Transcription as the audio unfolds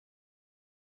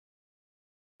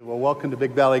Well, welcome to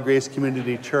Big Valley Grace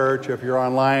Community Church. If you're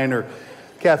online or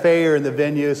cafe or in the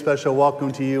venue, special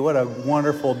welcome to you. What a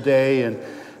wonderful day. And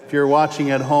if you're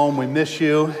watching at home, we miss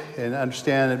you and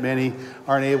understand that many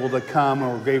aren't able to come,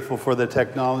 and we're grateful for the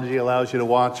technology that allows you to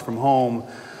watch from home.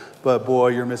 But boy,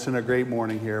 you're missing a great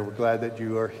morning here. We're glad that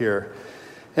you are here.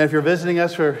 And if you're visiting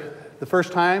us for the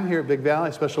first time here at Big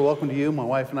Valley, special welcome to you. My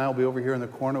wife and I will be over here in the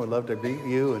corner. We'd love to greet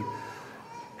you and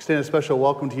extend a special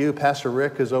welcome to you. Pastor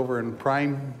Rick is over in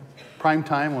prime time.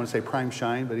 I want to say prime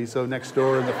shine, but he's so next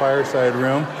door in the fireside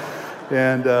room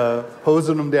and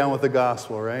hosing them down with the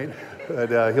gospel, right?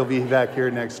 But he'll be back here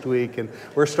next week. And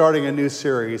we're starting a new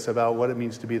series about what it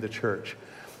means to be the church.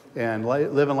 And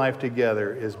living life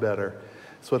together is better.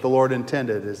 It's what the Lord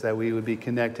intended, is that we would be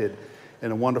connected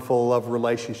in a wonderful love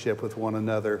relationship with one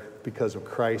another because of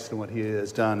Christ and what he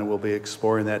has done. And we'll be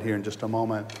exploring that here in just a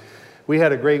moment. We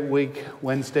had a great week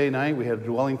Wednesday night. We had a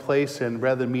dwelling place, and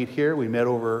rather than meet here, we met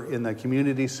over in the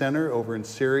community center over in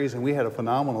Ceres, and we had a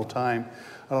phenomenal time.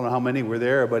 I don't know how many were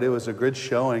there, but it was a good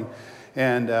showing.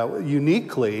 And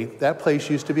uniquely, that place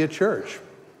used to be a church.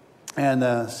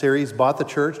 And Ceres bought the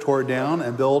church, tore it down,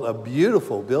 and built a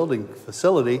beautiful building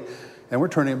facility, and we're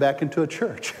turning it back into a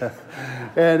church.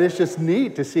 And it's just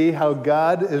neat to see how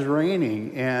God is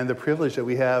reigning and the privilege that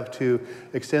we have to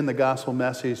extend the gospel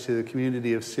message to the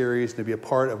community of Ceres, to be a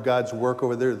part of God's work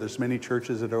over there. There's many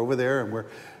churches that are over there, and we're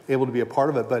able to be a part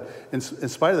of it. But in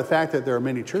spite of the fact that there are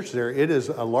many churches there, it is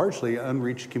a largely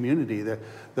unreached community.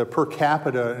 The per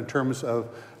capita in terms of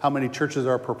how many churches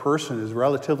are per person is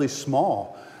relatively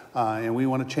small. And we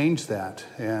want to change that.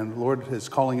 And the Lord is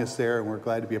calling us there, and we're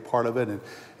glad to be a part of it. And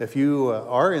if you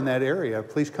are in that area,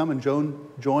 please come and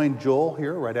join Joel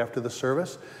here right after the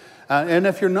service. And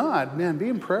if you're not, man, be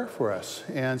in prayer for us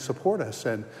and support us.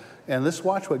 And let's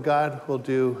watch what God will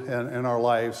do in our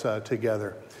lives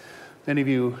together. Many of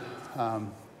you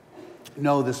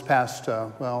know this past,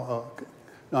 on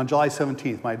July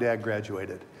 17th, my dad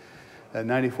graduated at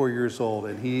 94 years old.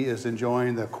 And he is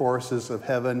enjoying the choruses of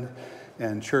heaven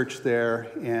and church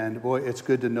there, and boy, it's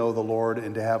good to know the Lord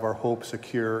and to have our hope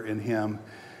secure in him.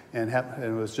 And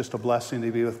it was just a blessing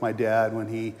to be with my dad when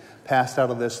he passed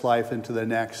out of this life into the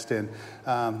next. And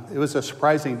it was a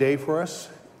surprising day for us.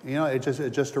 You know, it's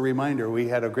just a reminder. We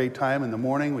had a great time in the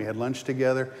morning. We had lunch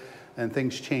together, and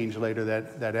things changed later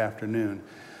that afternoon.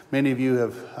 Many of you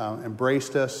have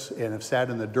embraced us and have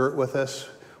sat in the dirt with us.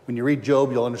 When you read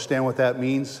Job, you'll understand what that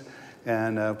means.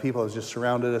 And people have just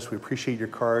surrounded us. We appreciate your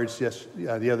cards.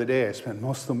 The other day, I spent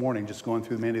most of the morning just going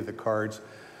through many of the cards.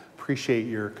 Appreciate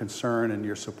your concern and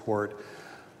your support.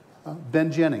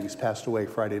 Ben Jennings passed away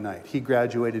Friday night. He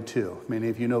graduated too. Many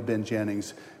of you know Ben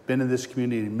Jennings. Been in this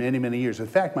community many, many years. In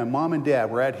fact, my mom and dad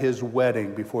were at his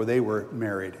wedding before they were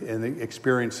married, and they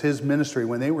experienced his ministry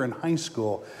when they were in high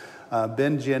school.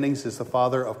 Ben Jennings is the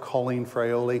father of Colleen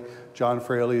Fraioli. John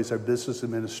Fraioli is our business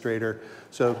administrator.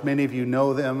 So many of you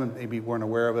know them and maybe weren't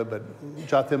aware of it, but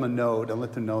jot them a note and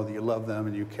let them know that you love them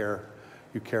and you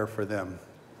care for them.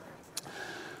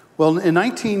 Well, in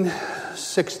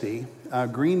 1960,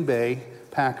 Green Bay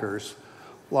Packers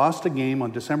lost a game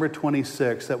on December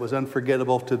 26th that was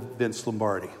unforgettable to Vince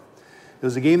Lombardi. It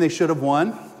was a game they should have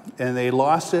won, and they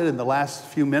lost it in the last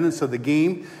few minutes of the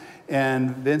game,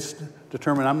 and Vince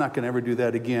determined, I'm not going to ever do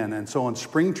that again. And so on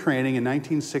spring training in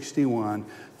 1961,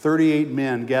 38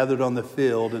 men gathered on the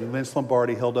field, and Vince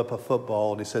Lombardi held up a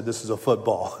football, and he said, this is a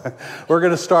football. We're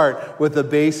going to start with the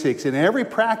basics. And every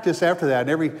practice after that, and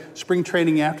every spring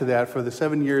training after that, for the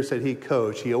 7 years that he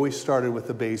coached, he always started with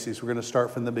the basics. We're going to start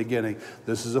from the beginning.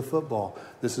 This is a football.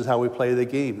 This is how we play the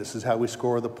game. This is how we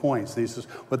score the points. This is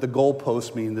what the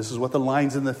goalposts mean. This is what the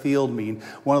lines in the field mean.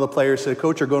 One of the players said,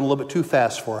 Coach, you're going a little bit too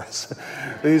fast for us.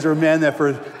 These are men that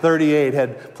for 38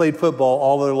 had played football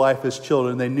all their life as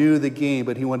children. They knew the game,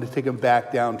 but he wanted to take them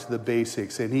back down to the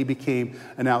basics. And he became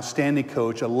an outstanding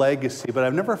coach, a legacy. But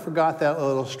I've never forgot that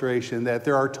illustration, that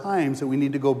there are times that we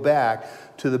need to go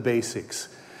back to the basics.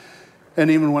 And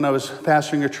even when I was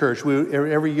pastoring a church,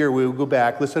 every year we would go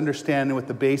back, let's understand what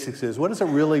the basics is. What does it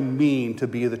really mean to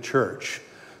be the church?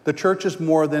 The church is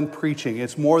more than preaching.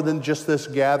 It's more than just this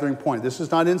gathering point. This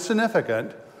is not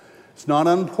insignificant. It's not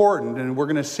unimportant. And we're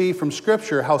going to see from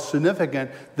Scripture how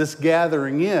significant this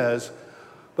gathering is.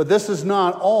 But this is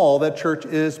not all that church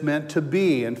is meant to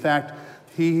be. In fact,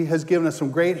 he has given us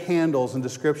some great handles and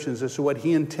descriptions as to what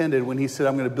he intended when he said,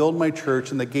 I'm going to build my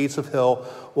church and the gates of hell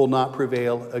will not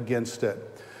prevail against it.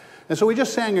 And so we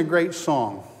just sang a great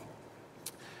song.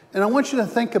 And I want you to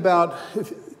think about,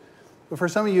 for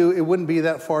some of you, it wouldn't be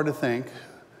that far to think.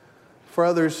 For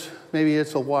others, maybe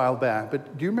it's a while back.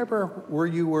 But do you remember where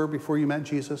you were before you met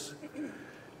Jesus?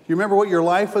 You You remember what your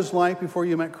life was like before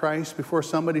you met Christ, before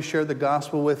somebody shared the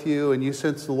gospel with you and you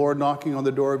sensed the Lord knocking on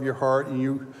the door of your heart and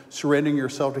you surrendering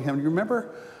yourself to him? Do you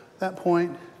remember that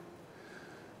point?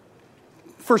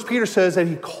 1 Peter says that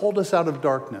he called us out of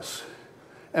darkness.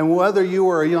 And whether you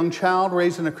were a young child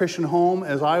raised in a Christian home,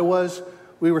 as I was,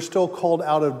 we were still called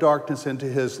out of darkness into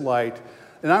his light.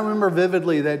 And I remember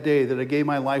vividly that day that I gave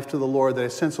my life to the Lord, that I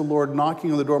sensed the Lord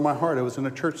knocking on the door of my heart. I was in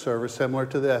a church service similar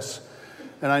to this.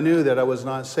 And I knew that I was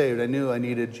not saved. I knew I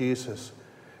needed Jesus.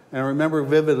 And I remember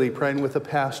vividly praying with the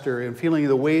pastor and feeling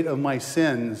the weight of my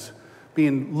sins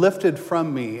being lifted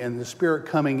from me and the Spirit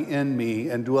coming in me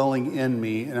and dwelling in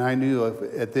me. And I knew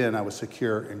at then I was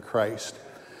secure in Christ.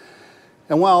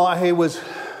 And while I was,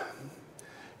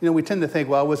 we tend to think,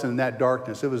 well, I wasn't in that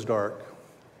darkness. It was dark.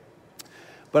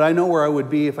 But I know where I would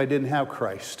be if I didn't have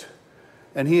Christ.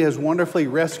 And he has wonderfully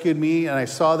rescued me, and I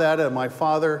saw that in my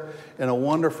father in a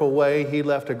wonderful way. He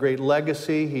left a great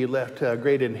legacy. He left a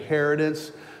great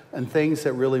inheritance and things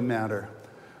that really matter.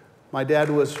 My dad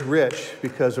was rich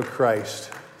because of Christ.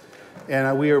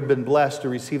 And we have been blessed to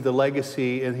receive the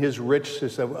legacy and his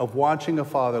richness of watching a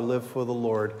father live for the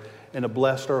Lord. And it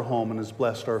blessed our home and has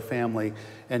blessed our family.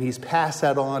 And he's passed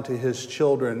that on to his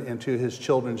children and to his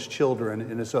children's children.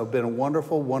 And it's been a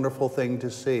wonderful, wonderful thing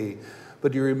to see.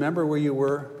 But do you remember where you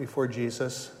were before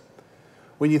Jesus?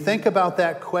 When you think about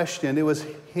that question, it was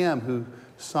him who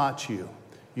sought you.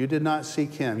 You did not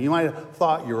seek him. You might have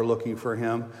thought you were looking for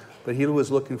him, but he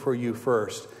was looking for you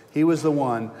first. He was the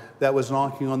one that was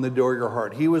knocking on the door of your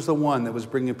heart. He was the one that was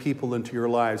bringing people into your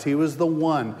lives. He was the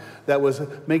one that was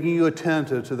making you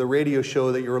attentive to the radio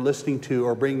show that you were listening to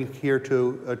or bringing here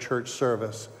to a church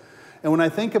service. And when I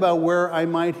think about where I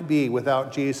might be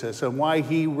without Jesus and why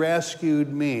he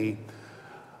rescued me,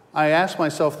 I ask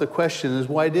myself the question is,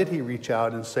 why did he reach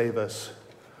out and save us?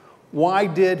 Why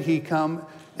did he come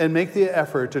and make the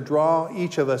effort to draw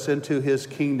each of us into his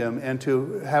kingdom and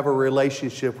to have a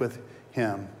relationship with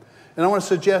him? And I want to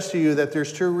suggest to you that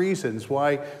there's two reasons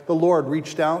why the Lord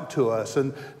reached out to us.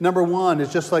 And number one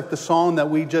is just like the song that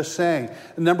we just sang.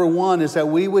 And number one is that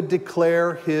we would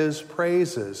declare his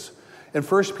praises. In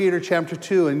 1 Peter chapter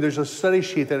 2, and there's a study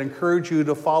sheet that I encourage you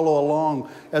to follow along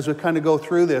as we kind of go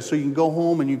through this. So you can go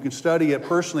home and you can study it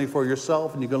personally for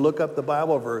yourself and you can look up the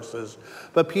Bible verses.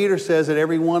 But Peter says that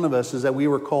every one of us is that we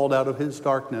were called out of his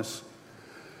darkness.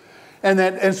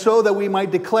 And so that we might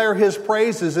declare his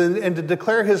praises. And to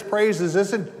declare his praises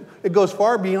it goes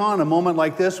far beyond a moment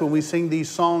like this when we sing these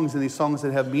songs and these songs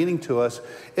that have meaning to us.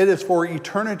 It is for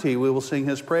eternity we will sing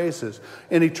his praises.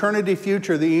 In eternity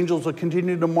future, the angels will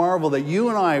continue to marvel that you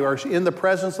and I are in the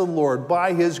presence of the Lord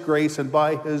by his grace and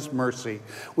by his mercy.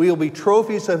 We will be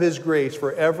trophies of his grace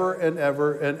forever and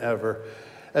ever and ever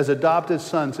as adopted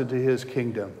sons into his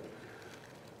kingdom.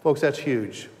 Folks, that's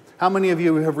huge. How many of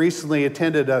you have recently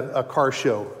attended a car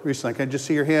show? Recently, can I just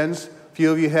see your hands? A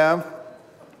few of you have.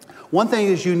 One thing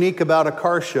is unique about a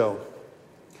car show,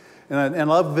 and I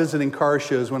love visiting car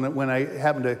shows when I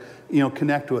happen to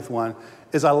connect with one,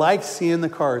 is I like seeing the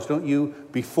cars, don't you,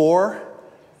 before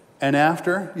and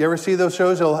after. You ever see those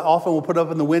shows? They'll often will put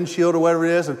up in the windshield or whatever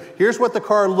it is, and here's what the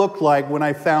car looked like when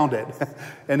I found it,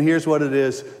 and here's what it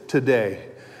is today.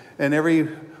 And every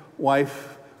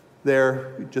wife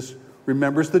there just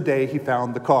remembers the day he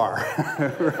found the car,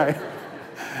 right?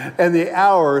 And the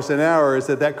hours and hours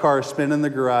that car is spent in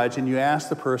the garage, and you ask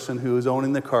the person who is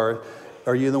owning the car,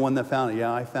 are you the one that found it?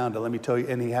 Yeah, I found it. Let me tell you.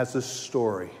 And he has this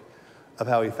story of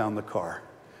how he found the car.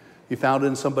 He found it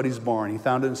in somebody's barn. He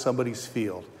found it in somebody's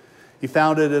field. He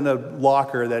found it in a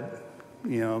locker that,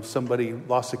 somebody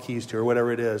lost the keys to or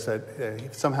whatever it is.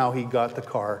 That somehow he got the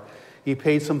car. He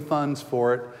paid some funds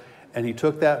for it, and he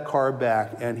took that car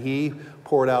back, and he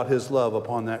poured out his love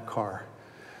upon that car.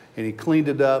 And he cleaned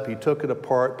it up, he took it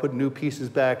apart, put new pieces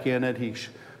back in it, he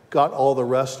got all the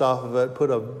rust off of it,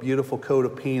 put a beautiful coat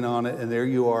of paint on it, and there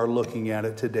you are looking at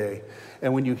it today.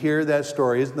 And when you hear that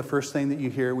story, isn't the first thing that you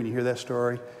hear when you hear that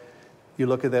story? You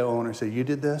look at that owner and say, you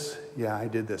did this? Yeah, I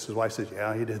did this. His wife says,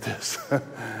 yeah, he did this.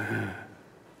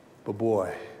 But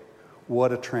boy,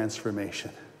 what a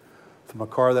transformation from a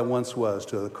car that once was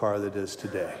to the car that is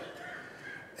today.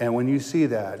 And when you see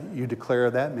that, you declare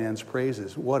that man's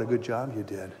praises. What a good job you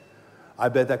did. I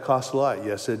bet that cost a lot.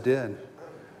 Yes, it did.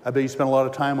 I bet you spent a lot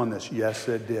of time on this. Yes,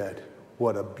 it did.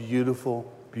 What a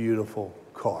beautiful, beautiful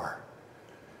car.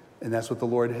 And that's what the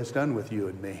Lord has done with you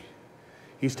and me.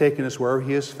 He's taken us wherever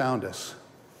he has found us,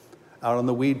 out on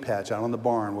the weed patch, out on the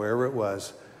barn, wherever it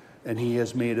was, and he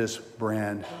has made us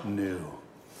brand new.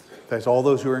 In fact, all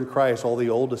those who are in Christ, all the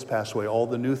old has passed away, all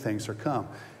the new things are come,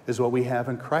 is what we have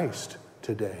in Christ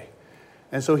today.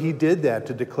 And so he did that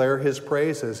to declare his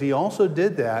praises. He also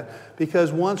did that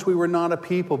because once we were not a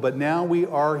people, but now we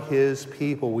are his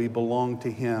people. We belong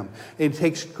to him. And he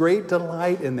takes great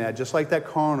delight in that, just like that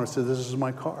car owner said, this is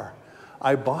my car.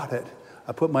 I bought it.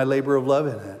 I put my labor of love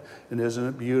in it. And isn't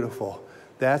it beautiful?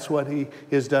 That's what he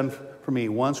has done for me.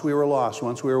 Once we were lost,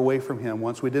 once we were away from him,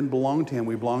 once we didn't belong to him,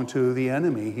 we belonged to the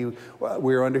enemy.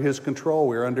 We were under his control.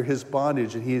 We were under his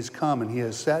bondage. And he has come and he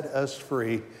has set us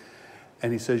free.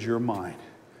 And he says, you're mine.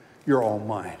 You're all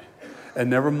mine. And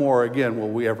never more again will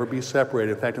we ever be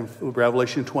separated. In fact, in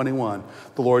Revelation 21,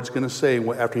 the Lord's going to say,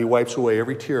 after he wipes away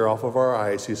every tear off of our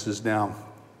eyes, he says, now,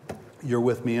 you're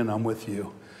with me and I'm with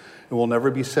you. And we'll never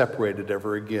be separated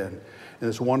ever again. And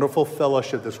this wonderful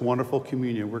fellowship, this wonderful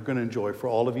communion we're going to enjoy for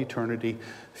all of eternity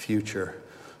future.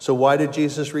 So why did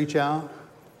Jesus reach out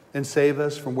and save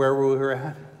us from where we were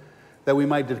at? That we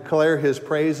might declare his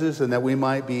praises and that we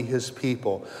might be his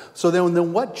people. So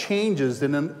then what changes?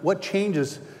 And then what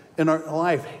changes in our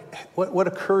life? What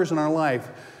occurs in our life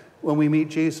when we meet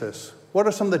Jesus? What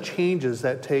are some of the changes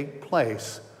that take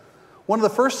place? One of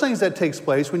the first things that takes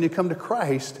place when you come to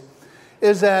Christ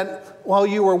is that while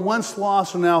you were once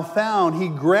lost and now found, he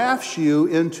grafts you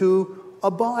into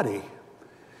a body.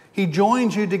 He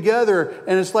joins you together,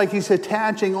 and it's like he's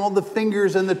attaching all the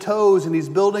fingers and the toes, and he's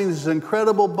building this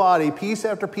incredible body, piece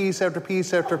after piece after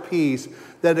piece after piece,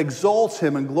 that exalts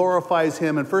him and glorifies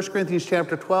him. In 1 Corinthians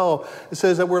chapter 12, it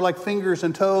says that we're like fingers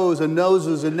and toes and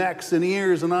noses and necks and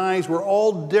ears and eyes. We're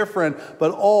all different,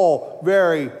 but all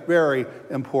very, very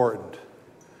important.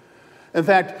 In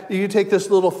fact, you take this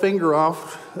little finger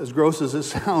off, as gross as it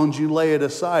sounds, you lay it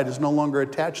aside. It's no longer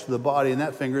attached to the body, and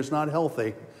that finger is not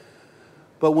healthy.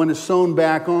 But when it's sewn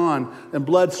back on and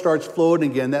blood starts flowing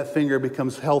again, that finger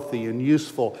becomes healthy and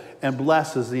useful and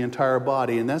blesses the entire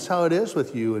body. And that's how it is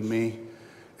with you and me.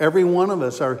 Every one of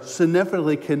us are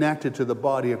significantly connected to the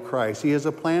body of Christ. He has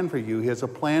a plan for you. He has a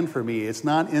plan for me. It's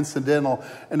not incidental.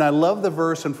 And I love the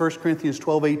verse in 1 Corinthians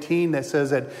 12:18 that says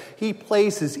that he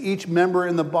places each member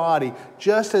in the body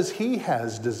just as he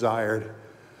has desired.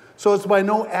 So it's by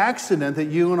no accident that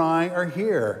you and I are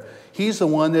here. He's the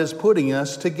one that's putting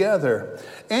us together.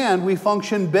 And we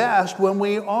function best when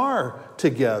we are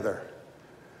together.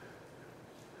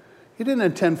 He didn't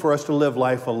intend for us to live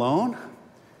life alone.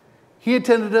 He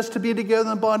intended us to be together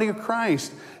in the body of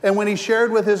Christ. And when he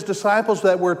shared with his disciples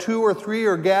that where 2 or 3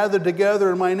 are gathered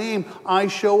together in my name, I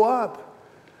show up.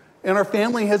 And our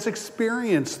family has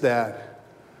experienced that.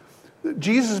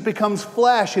 Jesus becomes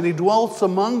flesh and he dwells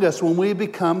among us when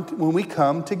we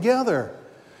come together.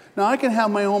 Now, I can have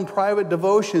my own private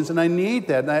devotions, and I need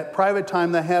that private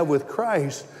time that I have with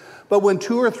Christ. But when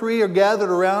 2 or 3 are gathered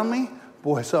around me,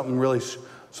 boy, something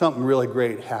really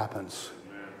great happens.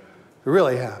 It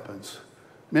really happens.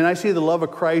 I mean, I see the love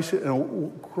of Christ in a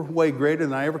way greater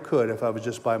than I ever could if I was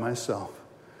just by myself.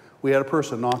 We had a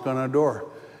person knock on our door.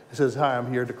 He says, hi,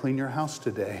 I'm here to clean your house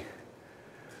today.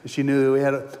 And she knew that we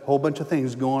had a whole bunch of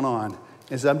things going on.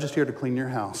 He said, I'm just here to clean your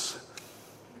house.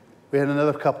 We had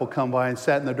another couple come by and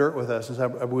sat in the dirt with us and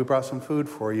said, we brought some food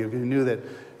for you. We knew that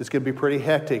it's going to be pretty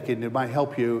hectic and it might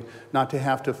help you not to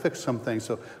have to fix some things.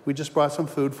 So we just brought some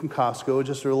food from Costco,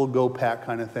 just a little go pack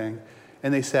kind of thing.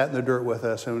 And they sat in the dirt with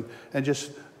us and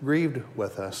just grieved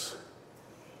with us.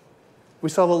 We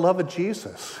saw the love of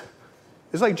Jesus.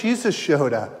 It's like Jesus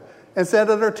showed up and sat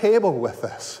at our table with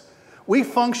us. We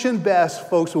function best,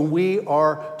 folks, when we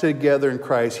are together in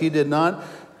Christ. He does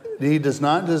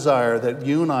not desire that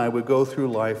you and I would go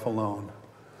through life alone.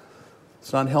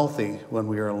 It's not healthy when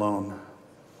we are alone.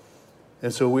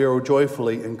 And so we are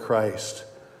joyfully in Christ.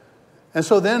 And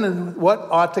so then what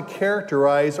ought to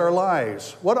characterize our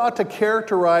lives? What ought to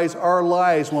characterize our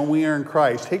lives when we are in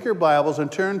Christ? Take your Bibles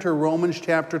and turn to Romans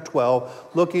chapter 12,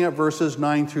 looking at verses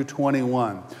 9 through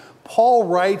 21. Paul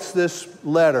writes this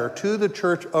letter to the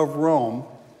church of Rome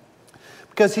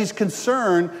because he's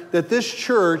concerned that this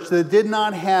church that did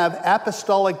not have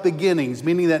apostolic beginnings,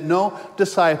 meaning that no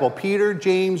disciple, Peter,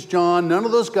 James, John, none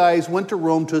of those guys went to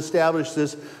Rome to establish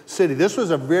this city. This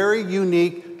was a very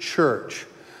unique church.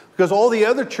 Because all the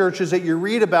other churches that you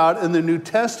read about in the New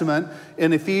Testament,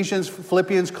 in Ephesians,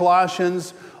 Philippians,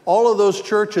 Colossians, all of those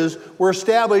churches were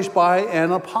established by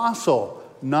an apostle,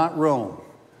 not Rome.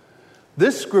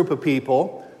 This group of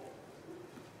people,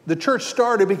 the church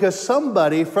started because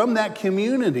somebody from that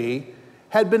community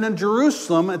had been in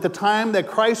Jerusalem at the time that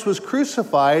Christ was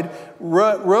crucified,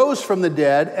 rose from the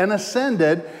dead, and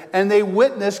ascended, and they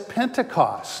witnessed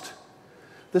Pentecost.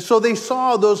 So they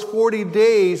saw those 40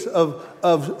 days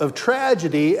of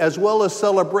tragedy as well as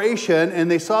celebration, and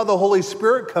they saw the Holy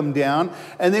Spirit come down,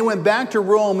 and they went back to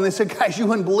Rome, and they said, guys, you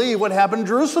wouldn't believe what happened in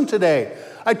Jerusalem today.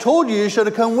 I told you should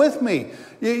have come with me.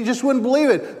 You just wouldn't believe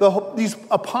it. These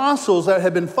apostles that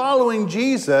had been following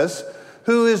Jesus,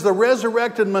 who is the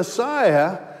resurrected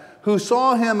Messiah, who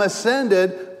saw him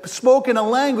ascended, spoke in a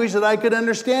language that I could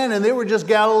understand, and they were just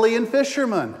Galilean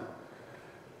fishermen.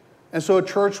 And so a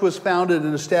church was founded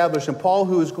and established, and Paul,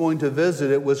 who was going to visit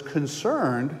it, was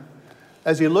concerned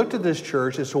as he looked at this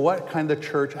church as to what kind of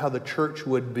church, how the church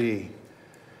would be.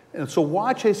 And so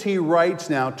watch as he writes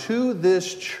now to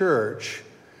this church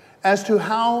as to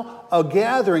how a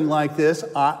gathering like this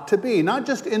ought to be. Not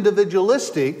just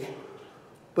individualistic,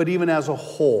 but even as a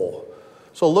whole.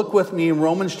 So look with me in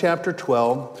Romans chapter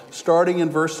 12, starting in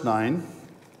verse 9.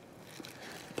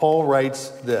 Paul writes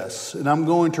this, and I'm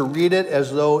going to read it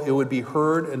as though it would be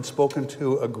heard and spoken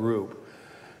to a group.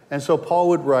 And so Paul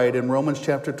would write in Romans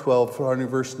chapter 12, starting in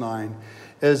verse 9,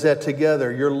 is that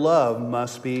together your love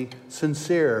must be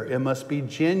sincere. It must be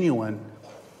genuine.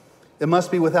 It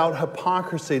must be without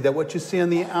hypocrisy, that what you see on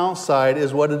the outside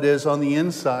is what it is on the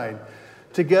inside.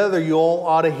 Together you all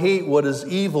ought to hate what is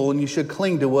evil, and you should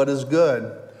cling to what is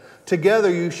good. Together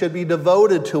you should be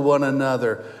devoted to one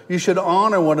another. You should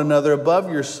honor one another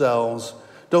above yourselves.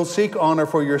 Don't seek honor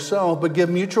for yourself, but give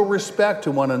mutual respect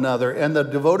to one another. And the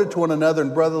devoted to one another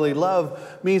in brotherly love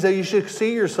means that you should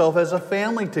see yourself as a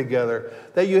family together.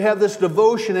 That you have this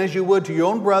devotion as you would to your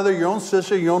own brother, your own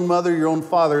sister, your own mother, your own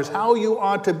father. Is how you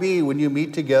ought to be when you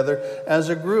meet together as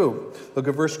a group. Look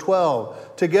at verse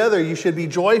 12. Together you should be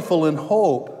joyful in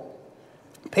hope,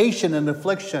 patient in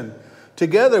affliction.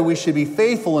 Together we should be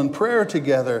faithful in prayer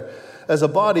together. As a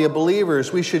body of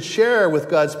believers, we should share with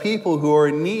God's people who are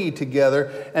in need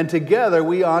together, and together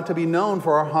we ought to be known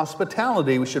for our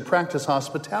hospitality. We should practice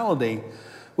hospitality.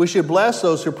 We should bless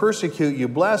those who persecute you,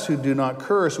 bless who do not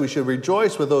curse. We should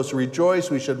rejoice with those who rejoice.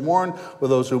 We should mourn with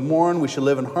those who mourn. We should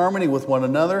live in harmony with one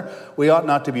another. We ought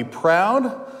not to be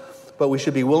proud, but we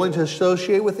should be willing to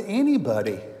associate with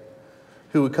anybody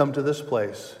who would come to this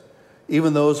place,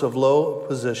 even those of low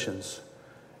positions.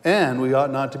 And we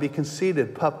ought not to be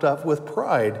conceited, puffed up with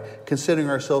pride, considering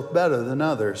ourselves better than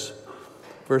others.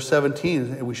 Verse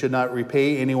 17, we should not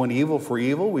repay anyone evil for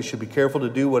evil. We should be careful to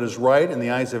do what is right in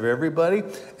the eyes of everybody.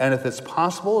 And if it's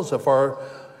possible, so far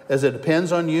as it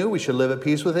depends on you, we should live at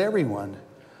peace with everyone.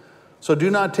 So do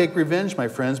not take revenge, my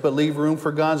friends, but leave room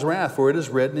for God's wrath. For it is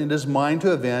written, it is mine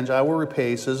to avenge, I will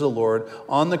repay, says the Lord.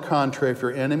 On the contrary, if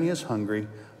your enemy is hungry,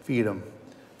 feed him.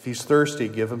 If he's thirsty,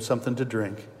 give him something to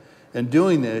drink. In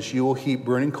doing this, you will heap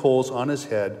burning coals on his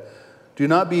head. Do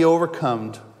not be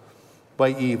overcome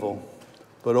by evil,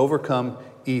 but overcome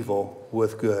evil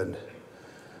with good.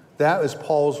 That is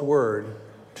Paul's word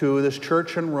to this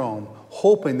church in Rome,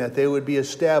 hoping that they would be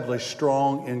established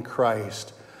strong in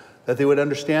Christ, that they would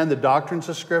understand the doctrines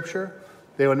of Scripture,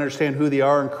 they would understand who they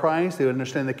are in Christ, they would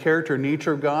understand the character and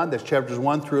nature of God. That's chapters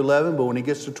 1 through 11, but when he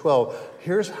gets to 12,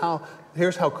 here's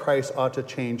how Christ ought to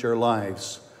change our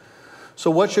lives. So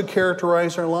what should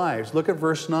characterize our lives? Look at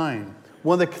verse 9.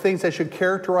 One of the things that should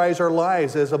characterize our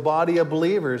lives as a body of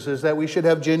believers is that we should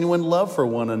have genuine love for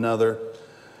one another.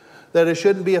 That it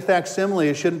shouldn't be a facsimile.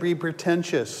 It shouldn't be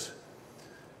pretentious.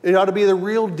 It ought to be the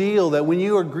real deal, that when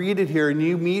you are greeted here and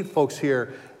you meet folks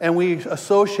here and we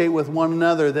associate with one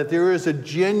another, that there is a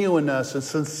genuineness and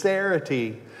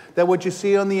sincerity, that what you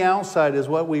see on the outside is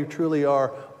what we truly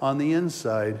are on the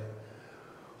inside.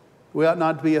 We ought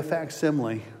not to be a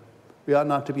facsimile. We ought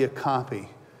not to be a copy.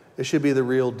 It should be the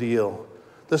real deal.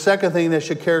 The second thing that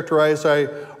should characterize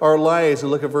our lives,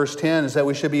 and look at verse 10, is that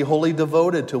we should be wholly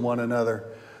devoted to one another.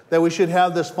 That we should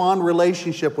have this fond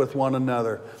relationship with one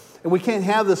another. And we can't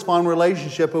have this fond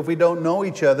relationship if we don't know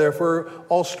each other, if we're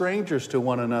all strangers to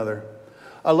one another.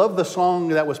 I love the song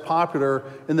that was popular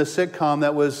in the sitcom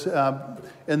that was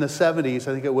in the 70s,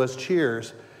 I think it was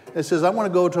Cheers. It says, I want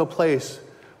to go to a place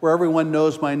where everyone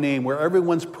knows my name, where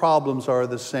everyone's problems are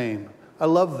the same. I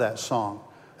love that song.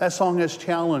 That song has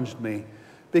challenged me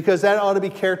because that ought to be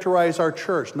characterized our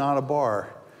church, not a bar.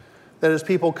 That as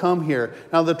people come here.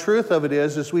 Now, the truth of it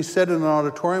is, as we sit in an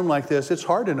auditorium like this, it's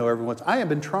hard to know everyone's. I have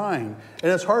been trying,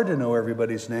 and it's hard to know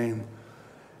everybody's name.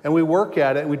 And we work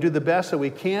at it, and we do the best that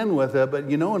we can with it. But,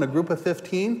 in a group of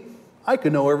 15, I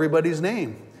could know everybody's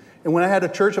name. And when I had a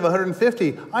church of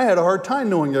 150, I had a hard time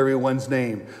knowing everyone's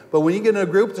name. But when you get in a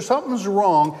group, something's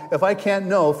wrong if I can't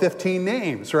know 15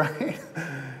 names, right?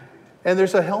 And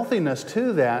there's a healthiness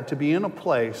to that, to be in a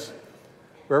place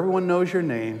where everyone knows your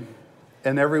name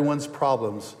and everyone's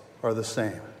problems are the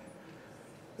same.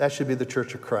 That should be the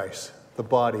church of Christ, the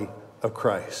body of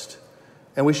Christ.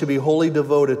 And we should be wholly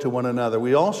devoted to one another.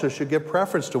 We also should give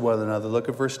preference to one another. Look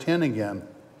at verse 10 again.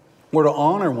 We're to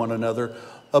honor one another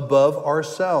above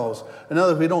ourselves. In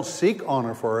other words, we don't seek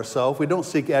honor for ourselves. We don't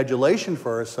seek adulation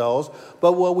for ourselves.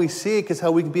 But what we seek is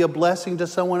how we can be a blessing to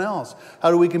someone else.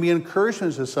 How we can be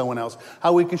encouragement to someone else.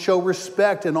 How we can show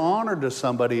respect and honor to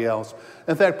somebody else.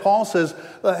 In fact, Paul says,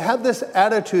 have this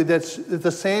attitude that's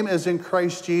the same as in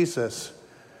Christ Jesus.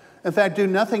 In fact, do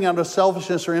nothing out of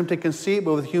selfishness or empty conceit,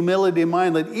 but with humility in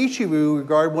mind, let each of you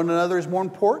regard one another as more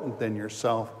important than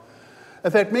yourself.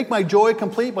 In fact, make my joy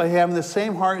complete by having the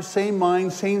same heart, same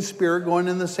mind, same spirit, going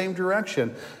in the same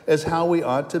direction as how we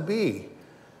ought to be.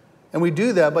 And we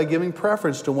do that by giving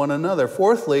preference to one another.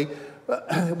 Fourthly,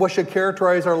 what should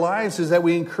characterize our lives is that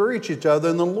we encourage each other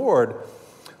in the Lord.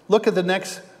 Look at the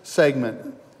next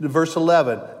segment. Verse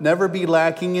 11, never be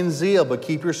lacking in zeal, but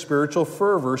keep your spiritual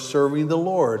fervor serving the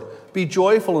Lord. Be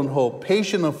joyful in hope,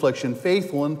 patient in affliction,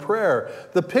 faithful in prayer.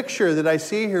 The picture that I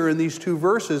see here in these two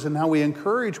verses and how we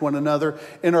encourage one another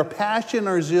in our passion,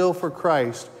 our zeal for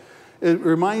Christ. It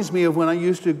reminds me of when I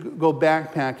used to go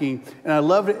backpacking, and I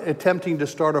loved attempting to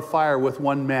start a fire with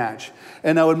one match.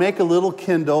 And I would make a little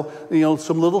kindle,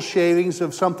 some little shavings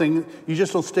of something. You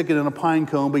just don't stick it in a pine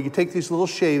cone, but you take these little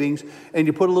shavings, and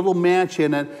you put a little match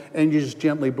in it, and you just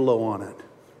gently blow on it.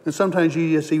 And sometimes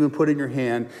you just even put it in your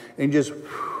hand, and just,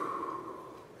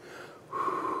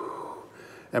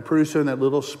 and pretty soon that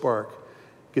little spark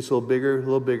gets a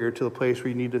little bigger to the place where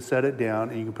you need to set it down,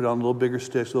 and you can put on little bigger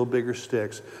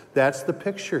sticks. That's the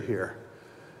picture here,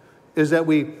 is that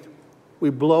we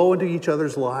blow into each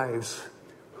other's lives,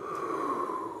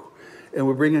 and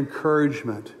we bring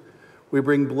encouragement. We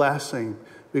bring blessing,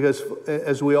 because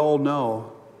as we all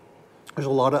know, there's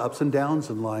a lot of ups and downs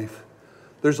in life.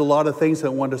 There's a lot of things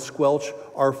that want to squelch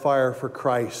our fire for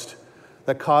Christ,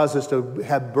 that cause us to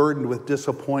have burdened with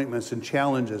disappointments and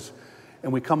challenges.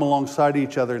 And we come alongside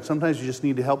each other, and sometimes you just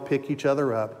need to help pick each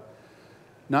other up.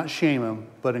 Not shame them,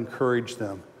 but encourage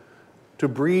them. To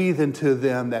breathe into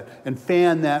them and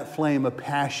fan that flame of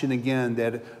passion again,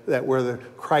 that where the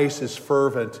Christ is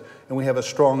fervent and we have a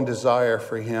strong desire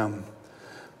for Him.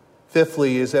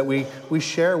 Fifthly is that we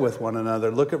share with one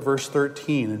another. Look at verse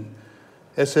 13.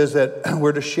 It says that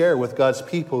we're to share with God's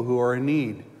people who are in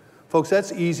need. Folks,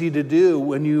 that's easy to do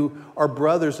when you are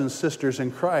brothers and sisters in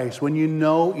Christ, when you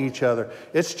know each other.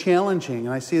 It's challenging, and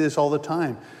I see this all the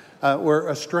time, where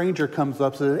a stranger comes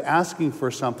up asking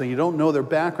for something. You don't know their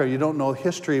background, you don't know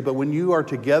history, but when you are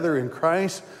together in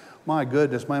Christ, my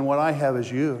goodness, man, what I have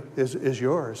is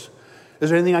yours. Is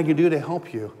there anything I can do to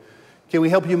help you? Can we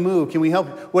help you move? Can we help?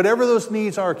 Whatever those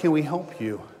needs are, can we help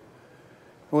you?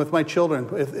 And with my children,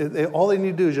 all they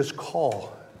need to do is just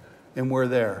call, and we're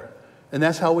there. And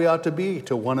that's how we ought to be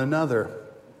to one another.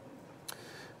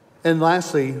 And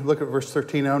lastly, look at verse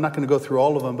 13. Now, I'm not going to go through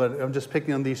all of them, but I'm just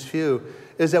picking on these few,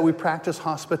 is that we practice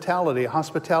hospitality.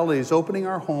 Hospitality is opening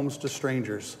our homes to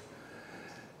strangers.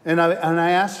 And I've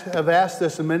asked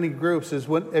this in many groups, as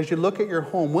you look at your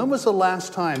home, when was the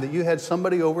last time that you had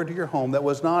somebody over to your home that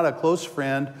was not a close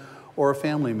friend or a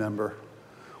family member?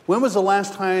 When was the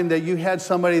last time that you had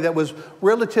somebody that was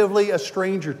relatively a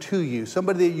stranger to you,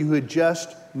 somebody that you had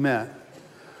just met?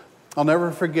 I'll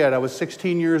never forget, I was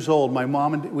 16 years old. My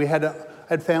mom and we had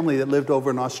family that lived over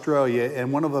in Australia,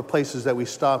 and one of the places that we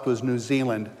stopped was New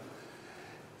Zealand.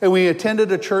 And we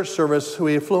attended a church service.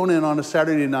 We had flown in on a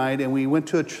Saturday night, and we went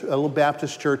to a little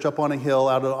Baptist church up on a hill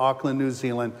out of Auckland, New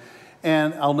Zealand.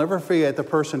 And I'll never forget the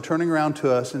person turning around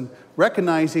to us and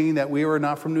recognizing that we were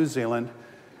not from New Zealand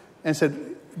and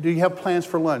said, "Do you have plans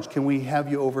for lunch? Can we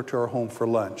have you over to our home for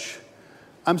lunch?"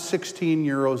 I'm 16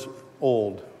 years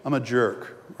old. I'm a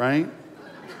jerk, right?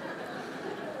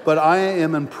 But I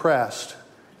am impressed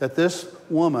that this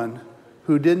woman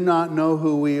who did not know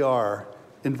who we are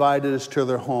invited us to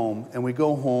their home. And we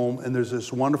go home, and there's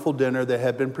this wonderful dinner that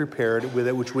had been prepared with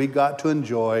it, which we got to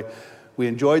enjoy. We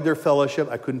enjoyed their fellowship.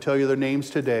 I couldn't tell you their names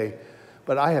today,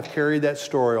 but I have carried that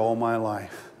story all my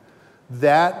life.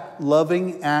 That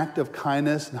loving act of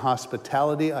kindness and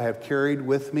hospitality I have carried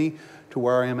with me to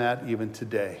where I am at even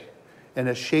today. And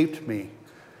it shaped me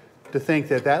to think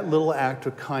that that little act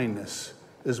of kindness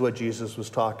is what Jesus was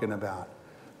talking about.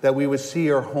 That we would see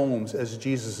our homes as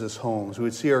Jesus' homes. We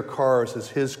would see our cars as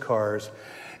His cars.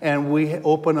 And we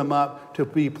open them up to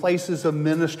be places of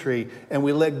ministry, and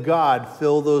we let God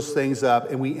fill those things up,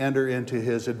 and we enter into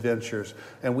His adventures.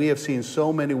 And we have seen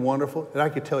so many wonderful, and I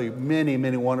could tell you many,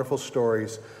 many wonderful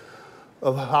stories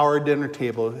of how our dinner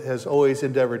table has always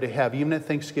endeavored to have, even at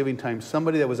Thanksgiving time,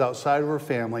 somebody that was outside of our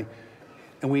family,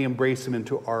 and we embrace them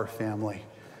into our family.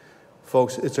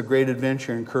 Folks, it's a great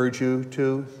adventure. I encourage you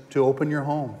to open your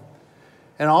home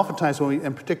And oftentimes,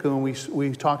 and particularly when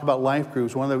we talk about life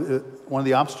groups, one of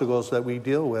the obstacles that we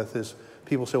deal with is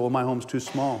people say, well, my home's too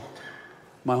small.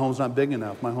 My home's not big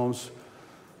enough. My home's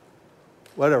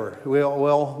whatever. We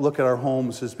all look at our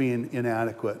homes as being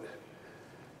inadequate.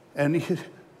 And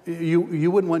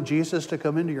you wouldn't want Jesus to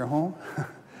come into your home?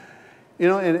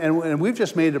 And we've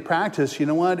just made it a practice. You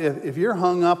know what? If you're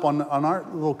hung up on our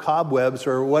little cobwebs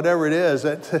or whatever it is,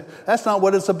 that's not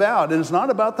what it's about. And it's not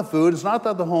about the food. It's not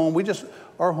about the home.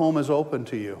 Our home is open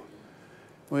to you.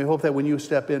 And we hope that when you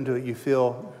step into it, you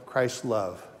feel Christ's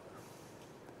love.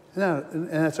 And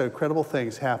that's incredible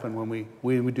things happen when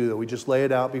we do that. We just lay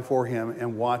it out before Him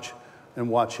and watch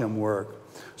Him work.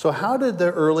 So how did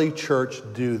the early church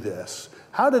do this?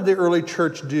 How did the early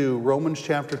church do Romans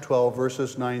chapter 12,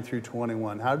 verses 9 through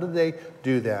 21? How did they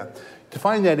do that? To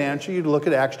find that answer, you'd look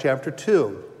at Acts chapter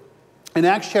 2. In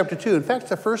Acts chapter 2, in fact,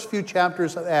 the first few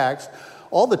chapters of Acts,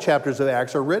 all the chapters of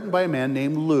Acts are written by a man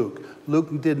named Luke.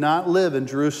 Luke did not live in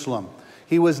Jerusalem.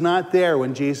 He was not there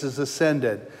when Jesus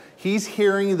ascended. He's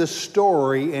hearing the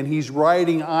story and he's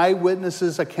writing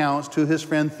eyewitnesses' accounts to his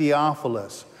friend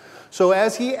Theophilus. So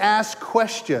as he asks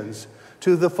questions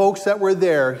to the folks that were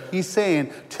there, he's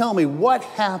saying, tell me, what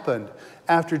happened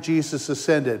after Jesus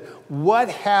ascended? What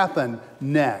happened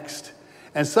next?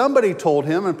 And somebody told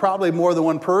him, and probably more than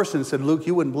one person said, Luke,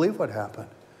 you wouldn't believe what happened.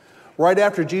 Right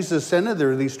after Jesus ascended, there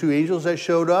were these two angels that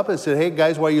showed up and said, hey,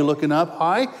 guys, why are you looking up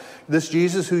high? This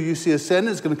Jesus who you see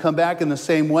ascended is going to come back in the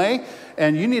same way,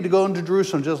 and you need to go into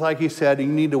Jerusalem just like he said, and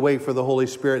you need to wait for the Holy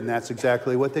Spirit, and that's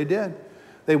exactly what they did.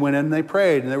 They went in and they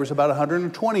prayed, and there was about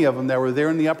 120 of them that were there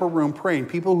in the upper room praying.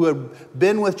 People who had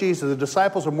been with Jesus. The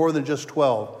disciples are more than just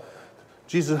 12.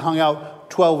 Jesus hung out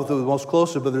 12 with the most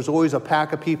closest, but there's always a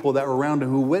pack of people that were around him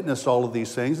who witnessed all of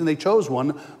these things, and they chose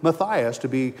one, Matthias,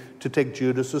 to take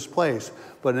Judas's place.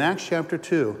 But in Acts chapter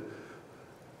 2,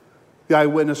 the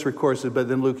eyewitness records it, but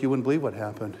then Luke, you wouldn't believe what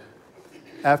happened.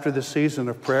 After the season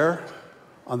of prayer,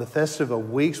 on the festive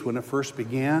of weeks when it first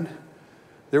began,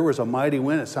 there was a mighty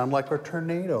wind. It sounded like a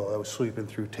tornado that was sweeping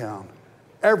through town.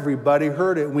 Everybody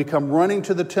heard it. And we come running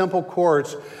to the temple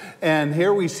courts, and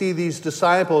here we see these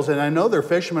disciples, and I know they're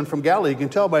fishermen from Galilee. You can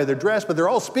tell by their dress, but they're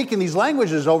all speaking these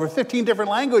languages, over 15 different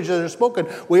languages that are spoken.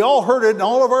 We all heard it in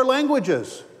all of our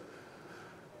languages.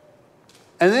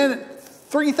 And then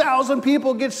 3,000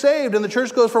 people get saved, and the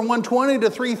church goes from 120 to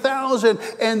 3,000.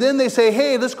 And then they say,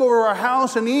 hey, let's go to our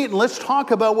house and eat, and let's talk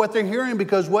about what they're hearing,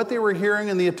 because what they were hearing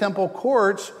in the temple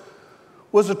courts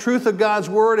was the truth of God's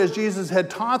word as Jesus had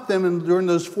taught them during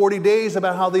those 40 days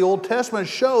about how the Old Testament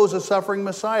shows a suffering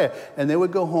Messiah. And they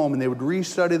would go home and they would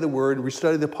restudy the word,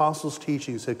 restudy the apostles'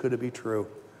 teachings. Say, could it be true?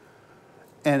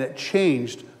 And it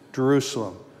changed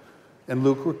Jerusalem. And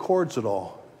Luke records it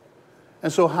all.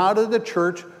 And so how did the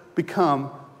church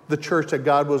become the church that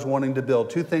God was wanting to build?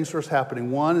 Two things were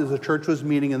happening. One is the church was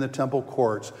meeting in the temple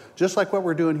courts, just like what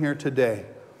we're doing here today.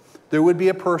 There would be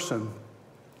a person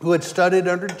who had studied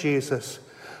under Jesus,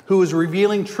 who was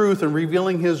revealing truth and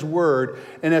revealing his word.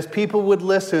 And as people would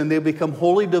listen, they become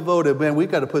wholly devoted. Man, we've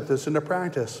got to put this into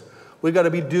practice. We've got to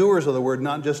be doers of the word,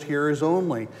 not just hearers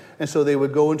only. And so they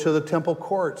would go into the temple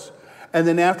courts. And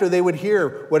then after they would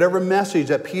hear whatever message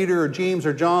that Peter or James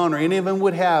or John or any of them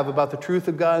would have about the truth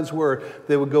of God's word,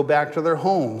 they would go back to their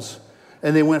homes.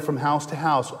 And they went from house to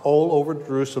house all over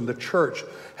Jerusalem. The church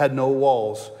had no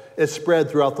walls. It spread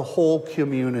throughout the whole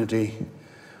community,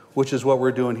 which is what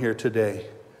we're doing here today.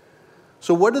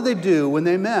 So what did they do when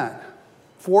they met?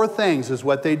 4 things is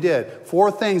what they did. 4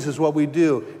 things is what we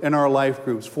do in our life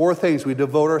groups. 4 things. We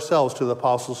devote ourselves to the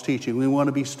apostles' teaching. We want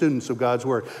to be students of God's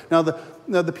word. Now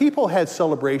the people had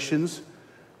celebrations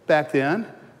back then.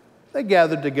 They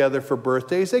gathered together for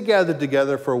birthdays. They gathered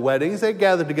together for weddings. They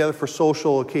gathered together for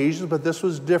social occasions, but this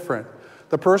was different.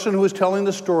 The person who was telling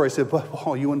the story said,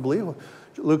 oh, you wouldn't believe it.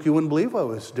 Luke, you wouldn't believe what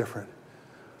was different.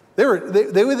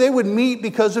 They would meet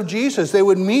because of Jesus. They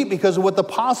would meet because of what the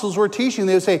apostles were teaching.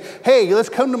 They would say, hey, let's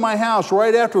come to my house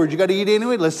right afterwards. You got to eat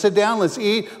anyway? Let's sit down, let's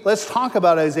eat. Let's talk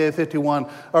about Isaiah 51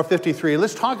 or 53.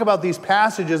 Let's talk about these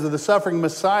passages of the suffering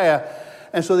Messiah.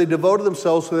 And so they devoted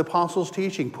themselves to the apostles'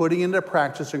 teaching, putting into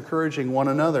practice, encouraging one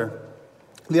another.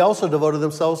 They also devoted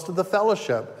themselves to the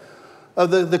fellowship of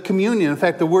the communion. In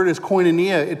fact, the word is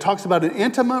koinonia. It talks about an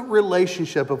intimate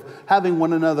relationship of having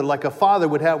one another, like a father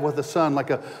would have with a son, like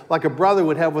a brother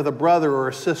would have with a brother, or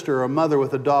a sister, or a mother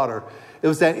with a daughter. It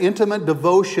was that intimate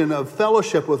devotion of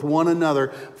fellowship with one another.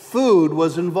 Food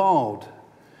was involved.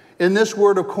 In this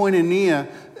word of koinonia,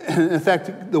 in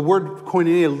fact, the word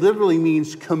koinonia literally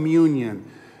means communion.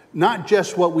 Not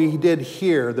just what we did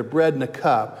here, the bread and the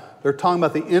cup. They're talking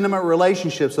about the intimate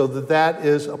relationship, so that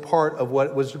is a part of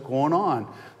what was going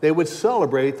on. They would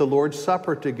celebrate the Lord's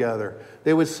Supper together.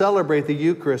 They would celebrate the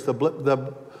Eucharist,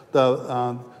 the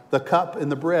cup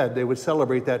and the bread. They would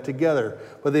celebrate that together.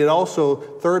 But they'd also,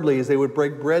 thirdly, is they would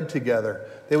break bread together.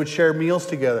 They would share meals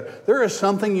together. There is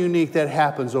something unique that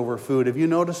happens over food. Have you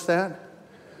noticed that?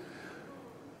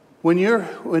 When you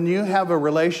have a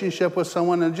relationship with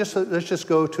someone, and let's just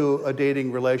go to a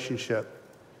dating relationship.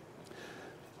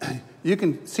 You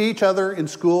can see each other in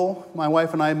school. My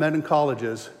wife and I met in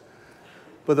colleges.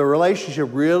 But the relationship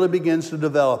really begins to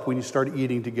develop when you start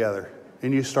eating together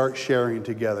and you start sharing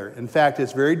together. In fact,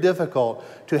 it's very difficult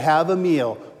to have a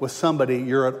meal with somebody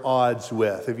you're at odds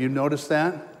with. Have you noticed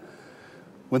that?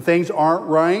 When things aren't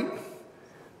right,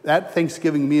 that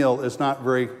Thanksgiving meal is not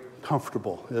very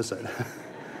comfortable, is it?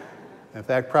 In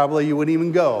fact, probably you wouldn't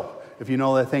even go if you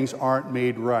know that things aren't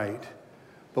made right.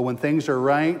 But when things are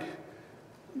right,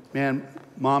 man,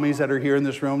 mommies that are here in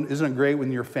this room, isn't it great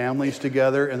when your family's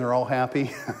together and they're all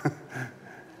happy?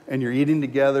 And you're eating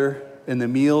together and the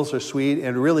meals are sweet,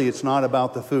 and really it's not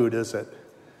about the food, is it?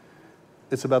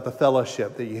 It's about the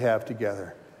fellowship that you have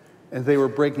together. And they were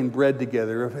breaking bread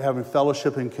together, having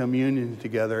fellowship and communion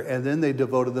together, and then they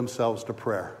devoted themselves to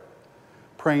prayer.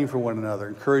 Praying for one another,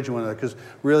 encouraging one another. Because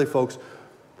really, folks,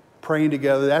 praying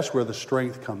together, that's where the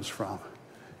strength comes from,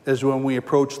 is when we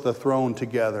approach the throne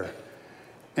together.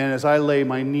 And as I lay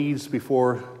my needs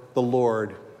before the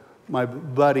Lord, my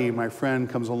buddy, my friend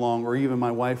comes along, or even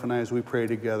my wife and I, as we pray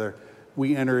together,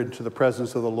 we enter into the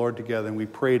presence of the Lord together, and we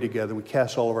pray together. We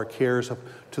cast all of our cares up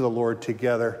to the Lord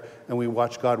together, and we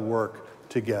watch God work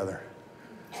together.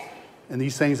 And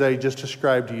these things I just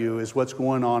described to you is what's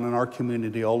going on in our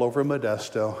community all over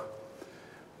Modesto.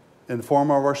 In the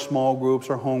form of our small groups,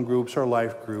 our home groups, our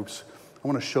life groups. I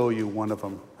want to show you one of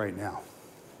them right now.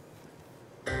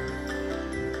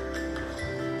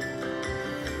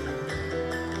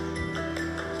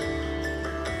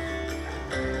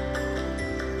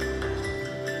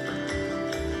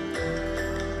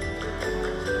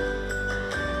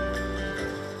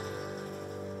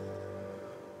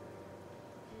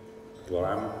 Well,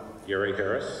 I'm Gary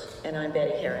Harris. And I'm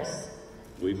Betty Harris.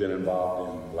 We've been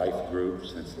involved in life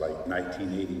groups since like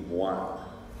 1981.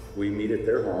 We meet at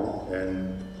their home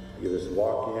and you just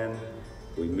walk in,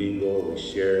 we mingle, we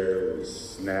share, we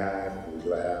snack, we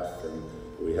laugh, and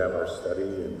we have our study,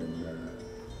 and then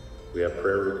we have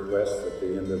prayer requests at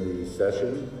the end of the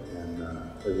session, and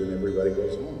then everybody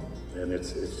goes home. And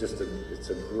it's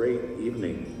a great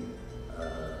evening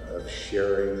of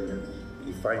sharing, and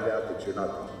you find out that you're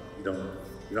not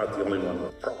the only one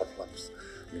with problems.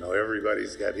 You know,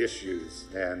 everybody's got issues,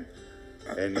 and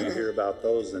you hear about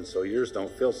those, and so yours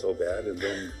don't feel so bad, and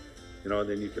then,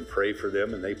 then you can pray for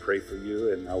them, and they pray for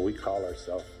you, and now we call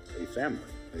ourselves a family.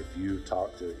 If you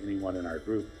talk to anyone in our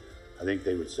group, I think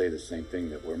they would say the same thing,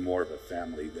 that we're more of a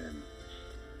family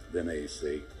than a,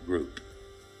 say, group.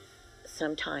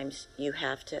 Sometimes you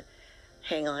have to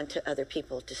hang on to other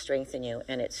people to strengthen you,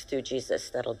 and it's through Jesus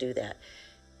that'll do that.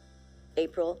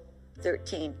 April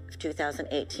 13,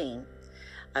 2018,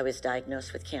 I was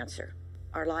diagnosed with cancer.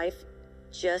 Our life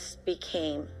just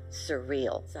became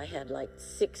surreal. I had like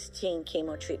 16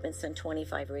 chemo treatments and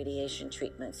 25 radiation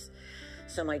treatments.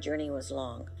 So my journey was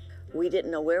long. We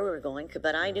didn't know where we were going,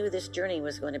 but I knew this journey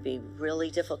was going to be really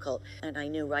difficult. And I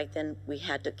knew right then we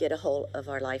had to get a hold of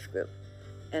our life group.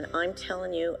 And I'm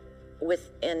telling you,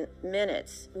 within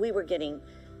minutes, we were getting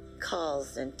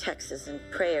calls and texts and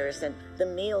prayers, and the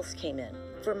meals came in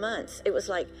for months. It was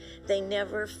like they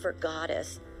never forgot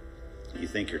us. You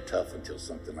think you're tough until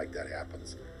something like that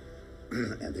happens.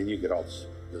 And then you get all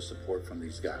the support from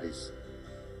these guys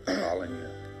calling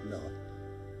you,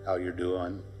 how you're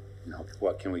doing,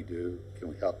 what can we do? Can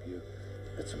we help you?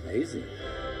 It's amazing.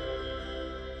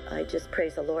 I just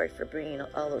praise the Lord for bringing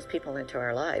all those people into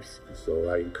our lives. So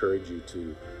I encourage you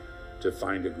to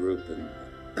find a group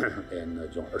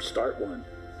and join, or start one.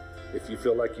 If you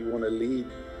feel like you want to lead,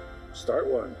 start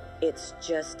one. It's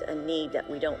just a need that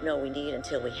we don't know we need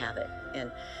until we have it.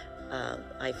 And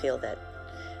I feel that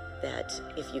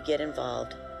if you get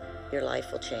involved, your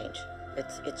life will change.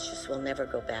 It's just, we'll never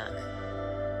go back.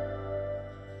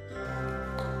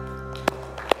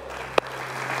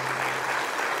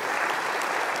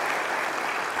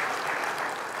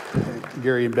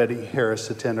 Gary and Betty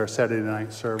Harris attend our Saturday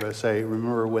night service. I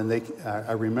remember when they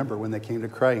came to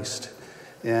Christ,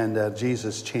 and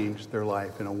Jesus changed their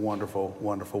life in a wonderful,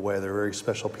 wonderful way. They're very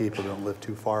special people. They don't live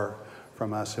too far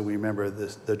from us, and we remember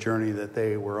the journey that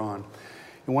they were on.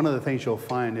 And one of the things you'll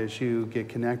find as you get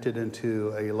connected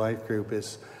into a life group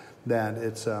is that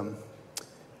it's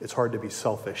hard to be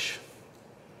selfish.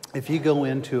 If you go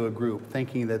into a group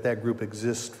thinking that that group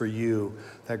exists for you,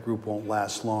 that group won't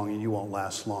last long and you won't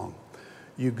last long.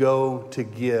 You go to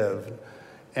give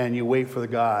and you wait for the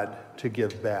God to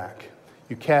give back.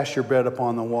 You cast your bread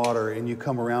upon the water and you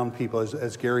come around people,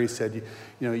 as Gary said,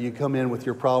 you come in with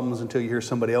your problems until you hear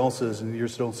somebody else's and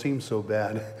yours don't seem so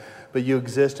bad. But you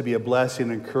exist to be a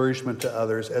blessing and encouragement to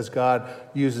others as God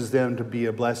uses them to be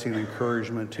a blessing and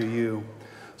encouragement to you.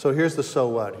 So here's the so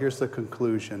what. Here's the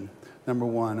conclusion. Number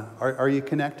one, are you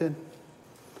connected?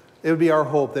 It would be our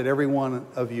hope that every one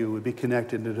of you would be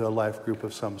connected to a life group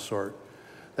of some sort.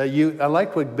 I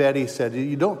like what Betty said.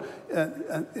 You don't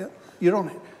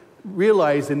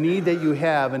realize the need that you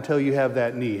have until you have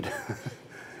that need.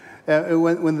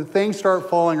 When the things start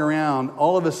falling around,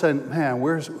 all of a sudden, man,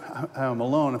 I'm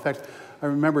alone. In fact, I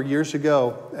remember years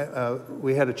ago,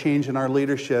 we had a change in our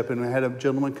leadership, and we had a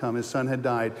gentleman come. His son had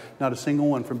died. Not a single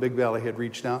one from Big Valley had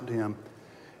reached out to him.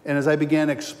 And as I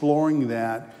began exploring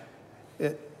that,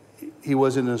 he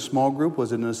was in a small group,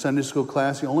 was in a Sunday school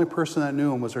class. The only person that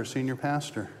knew him was our senior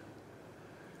pastor.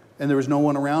 And there was no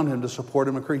one around him to support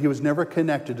him. He was never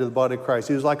connected to the body of Christ.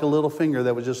 He was like a little finger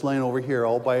that was just laying over here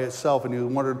all by itself. And he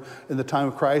wondered in the time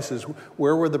of crisis,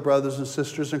 where were the brothers and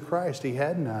sisters in Christ? He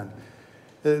had none.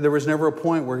 There was never a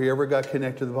point where he ever got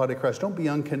connected to the body of Christ. Don't be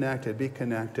unconnected. Be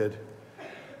connected.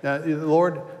 Now, the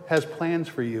Lord has plans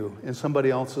for you in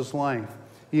somebody else's life.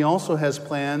 He also has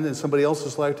planned in somebody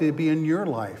else's life to be in your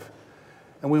life.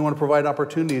 And we want to provide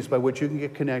opportunities by which you can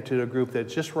get connected to a group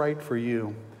that's just right for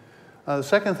you. The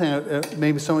second thing,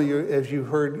 maybe some of you, as you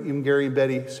heard even Gary and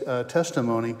Betty's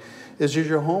testimony, is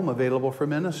your home available for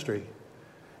ministry?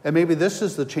 And maybe this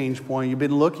is the change point. You've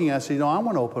been looking at, say, I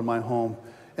want to open my home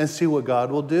and see what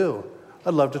God will do.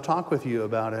 I'd love to talk with you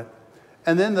about it.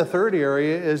 And then the third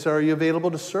area is, are you available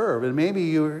to serve? And maybe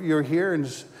you're here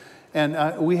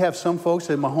and we have some folks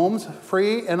that my home's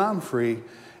free and I'm free.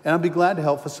 And I'd be glad to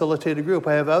help facilitate a group.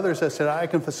 I have others that said, I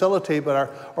can facilitate, but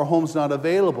our home's not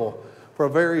available for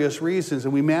various reasons.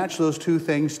 And we match those two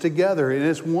things together. And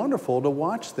it's wonderful to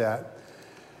watch that.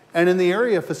 And in the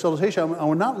area of facilitation,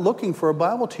 I'm not looking for a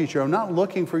Bible teacher. I'm not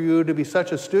looking for you to be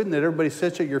such a student that everybody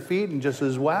sits at your feet and just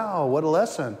says, wow, what a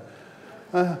lesson.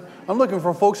 I'm looking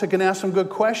for folks that can ask some good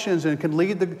questions and can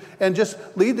lead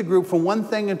the group from one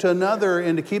thing into another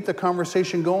and to keep the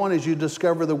conversation going as you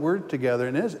discover the Word together.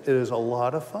 And it is a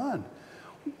lot of fun.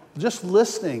 Just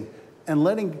listening and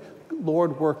letting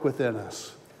Lord work within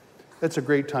us. It's a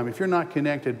great time. If you're not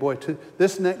connected, boy,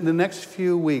 the next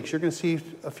few weeks, you're going to see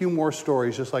a few more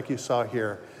stories just like you saw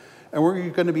here. And we're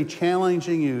going to be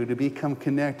challenging you to become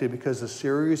connected because the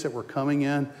series that we're coming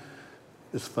in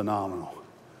is phenomenal.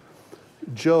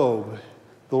 Job,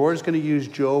 the Lord is going to use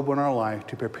Job in our life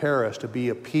to prepare us to be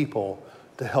a people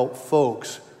to help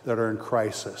folks that are in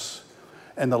crisis.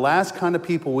 And the last kind of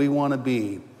people we want to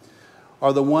be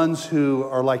are the ones who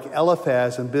are like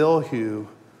Eliphaz and Bilhu,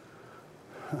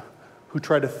 who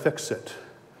try to fix it.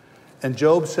 And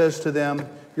Job says to them,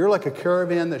 you're like a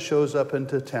caravan that shows up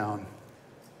into town.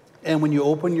 And when you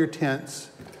open your tents,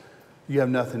 you have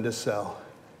nothing to sell.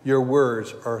 Your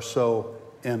words are so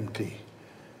empty.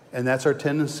 And that's our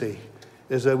tendency,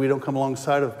 is that we don't come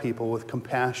alongside of people with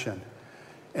compassion.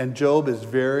 And Job is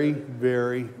very,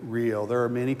 very real. There are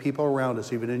many people around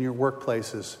us, even in your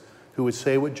workplaces, who would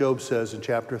say what Job says in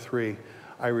chapter 3,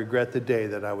 I regret the day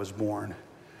that I was born.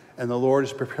 And the Lord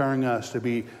is preparing us to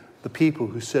be the people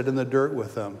who sit in the dirt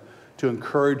with them, to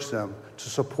encourage them, to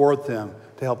support them,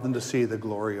 to help them to see the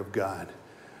glory of God.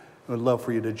 I would love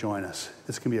for you to join us.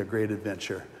 It's going to be a great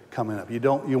adventure coming up. You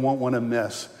won't want to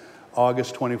miss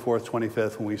August 24th,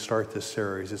 25th when we start this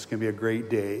series. It's going to be a great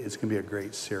day. It's going to be a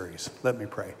great series. Let me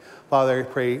pray. Father,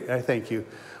 I thank you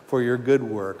for your good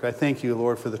work. I thank you,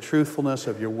 Lord, for the truthfulness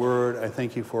of your word. I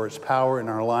thank you for its power in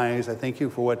our lives. I thank you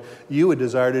for what you would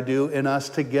desire to do in us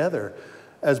together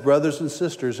as brothers and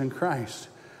sisters in Christ.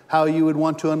 How you would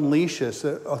want to unleash us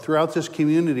throughout this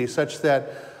community such that,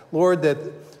 Lord,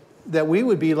 that we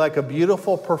would be like a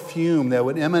beautiful perfume that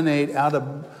would emanate out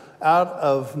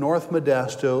of North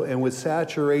Modesto and would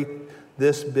saturate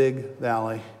this big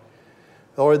valley.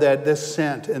 Or that this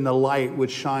scent and the light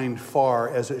would shine far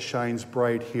as it shines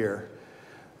bright here.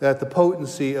 That the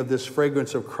potency of this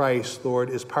fragrance of Christ, Lord,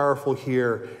 is powerful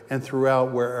here and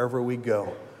throughout wherever we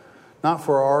go. Not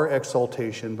for our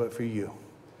exaltation, but for you.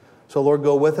 So, Lord,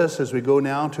 go with us as we go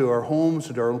now to our homes,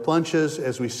 to our lunches,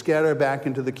 as we scatter back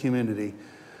into the community.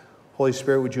 Holy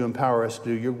Spirit, would you empower us to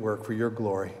do your work for your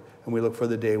glory? And we look for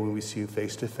the day when we see you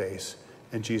face to face.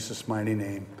 In Jesus' mighty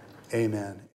name,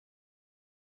 amen.